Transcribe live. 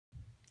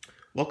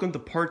Welcome to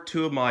part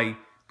 2 of my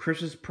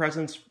Christmas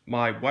presents,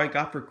 my What I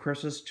Got for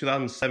Christmas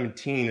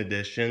 2017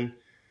 edition,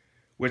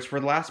 which for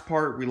the last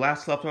part, we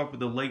left off with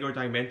the LEGO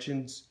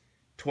Dimensions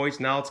toys.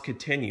 Now let's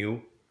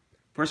continue.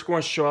 First, we're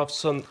going to show off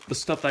some of the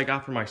stuff that I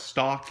got for my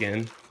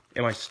stocking,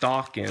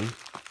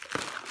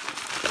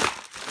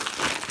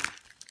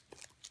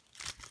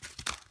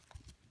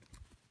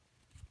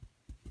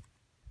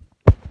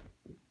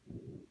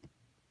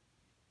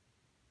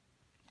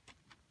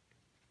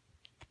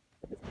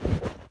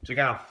 So I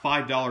got a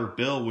 $5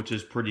 bill, which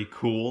is pretty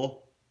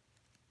cool.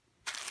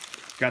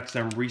 Got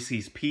some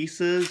Reese's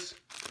Pieces.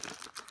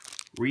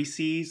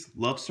 Reese's,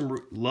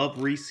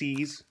 love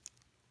Reese's.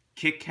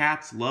 Kit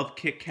Kats, love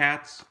Kit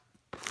Kats.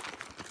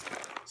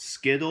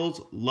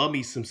 Skittles, love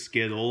me some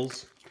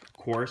Skittles, of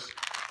course.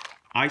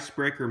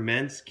 Icebreaker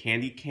Men's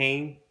Candy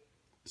Cane.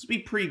 This would be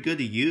pretty good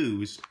to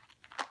use.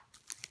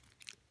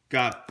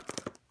 Got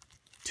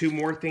 2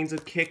 more things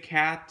of Kit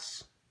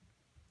Kats.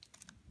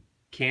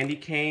 Candy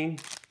cane.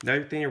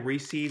 Another thing of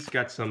Reese's.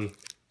 Got some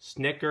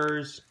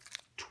Snickers,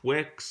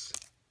 Twix,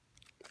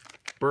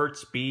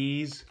 Burt's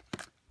Bees,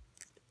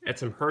 and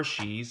some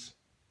Hershey's.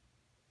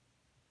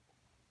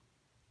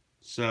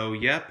 So,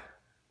 yep.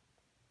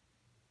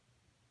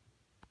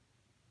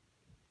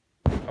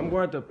 I'm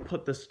going to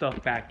put this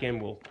stuff back in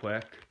real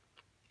quick.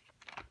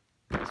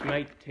 This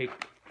might take...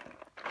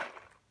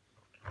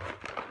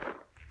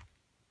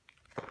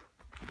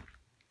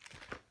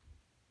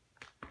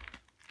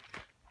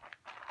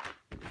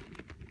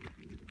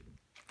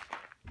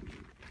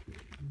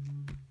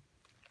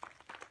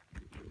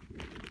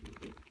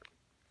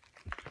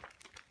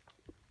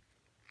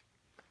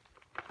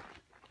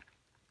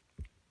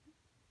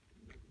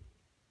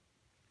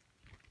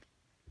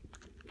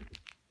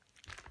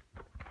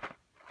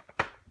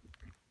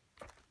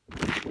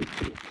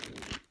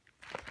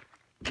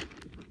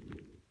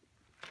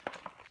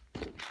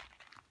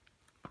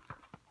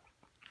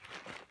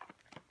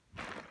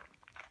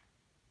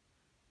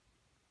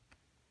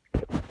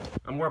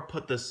 I'm going to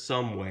put this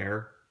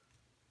somewhere.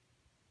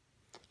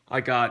 I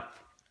got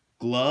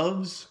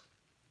gloves,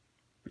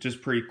 which is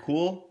pretty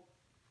cool.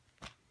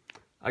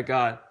 I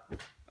got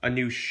a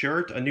new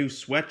shirt, a new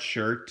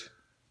sweatshirt,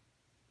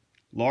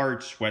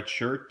 large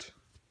sweatshirt.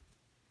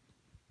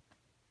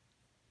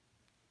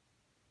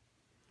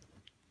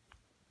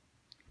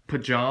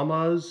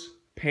 Pajamas,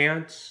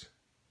 pants,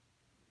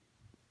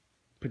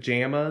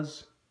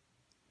 pajamas.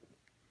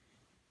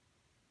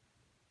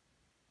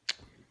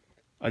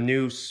 A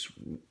new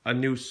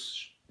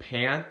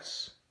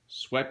pants,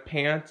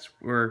 sweatpants,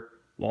 or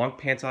long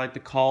pants I like to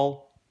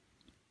call.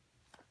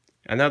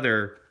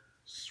 Another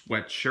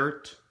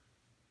sweatshirt.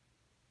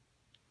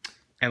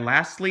 And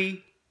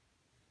lastly,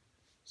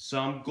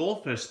 some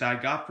goldfish that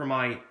I got from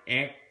my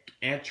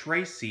Aunt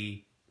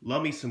Tracy.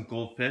 Love me some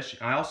goldfish.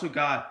 I also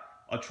got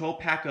a 12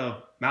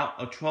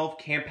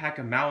 can pack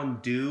of Mountain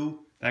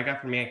Dew that I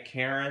got from Aunt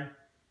Karen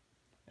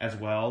as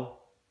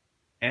well.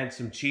 And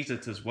some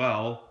Cheez-Its as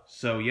well.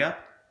 So, yep.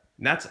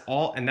 And that's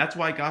all, and that's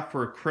what I got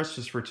for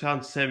Christmas for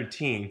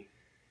 2017.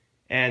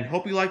 And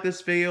hope you like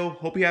this video.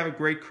 Hope you have a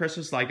great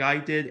Christmas like I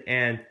did.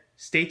 And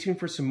stay tuned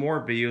for some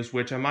more videos,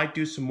 which I might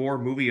do some more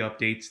movie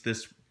updates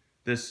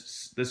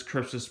this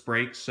Christmas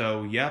break.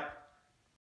 So, yep.